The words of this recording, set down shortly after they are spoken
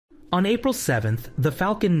On April 7th, the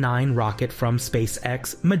Falcon 9 rocket from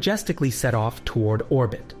SpaceX majestically set off toward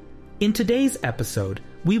orbit. In today's episode,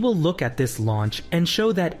 we will look at this launch and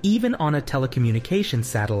show that even on a telecommunications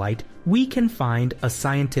satellite, we can find a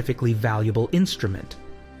scientifically valuable instrument.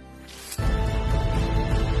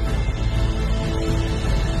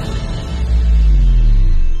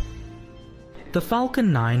 The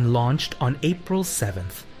Falcon 9 launched on April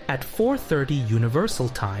 7th at 4:30 Universal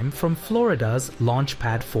Time from Florida's Launch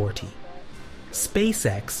Pad 40.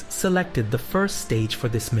 SpaceX selected the first stage for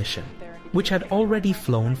this mission, which had already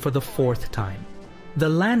flown for the fourth time. The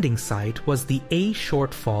landing site was the A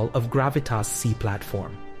shortfall of Gravitas C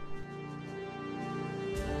platform.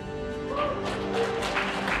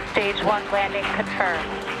 Stage 1 landing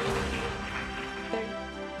confirmed.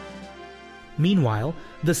 Meanwhile,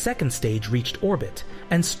 the second stage reached orbit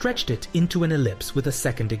and stretched it into an ellipse with a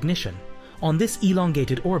second ignition. On this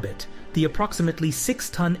elongated orbit, the approximately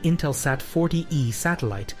 6-ton Intelsat 40E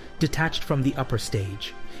satellite detached from the upper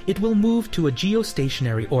stage. It will move to a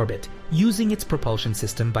geostationary orbit using its propulsion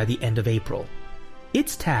system by the end of April.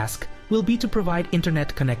 Its task will be to provide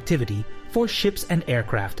internet connectivity for ships and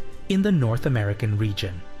aircraft in the North American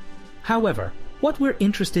region. However, what we're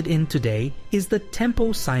interested in today is the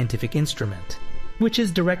TEMPO scientific instrument, which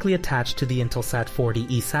is directly attached to the Intelsat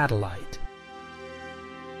 40E satellite.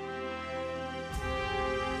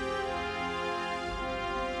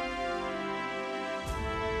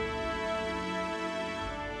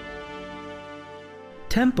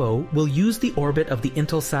 TEMPO will use the orbit of the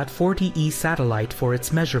Intelsat 40E satellite for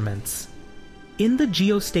its measurements. In the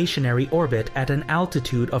geostationary orbit at an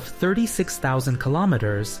altitude of 36,000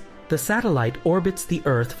 kilometers, the satellite orbits the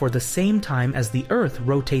Earth for the same time as the Earth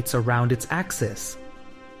rotates around its axis.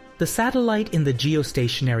 The satellite in the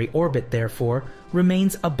geostationary orbit, therefore,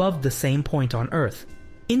 remains above the same point on Earth.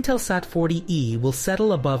 Intelsat 40E will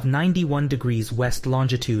settle above 91 degrees west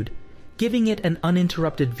longitude, giving it an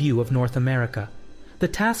uninterrupted view of North America. The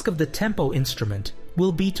task of the TEMPO instrument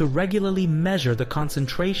will be to regularly measure the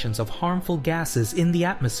concentrations of harmful gases in the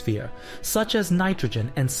atmosphere, such as nitrogen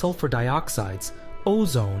and sulfur dioxides,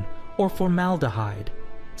 ozone, or formaldehyde.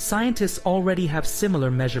 Scientists already have similar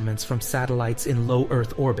measurements from satellites in low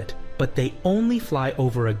Earth orbit, but they only fly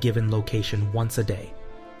over a given location once a day.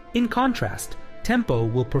 In contrast,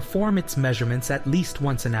 TEMPO will perform its measurements at least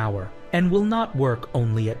once an hour and will not work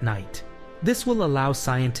only at night. This will allow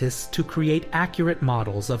scientists to create accurate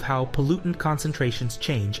models of how pollutant concentrations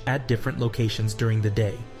change at different locations during the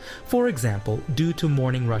day, for example, due to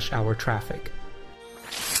morning rush hour traffic.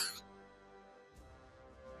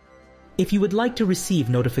 If you would like to receive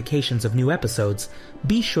notifications of new episodes,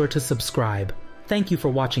 be sure to subscribe. Thank you for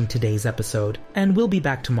watching today's episode, and we'll be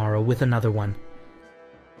back tomorrow with another one.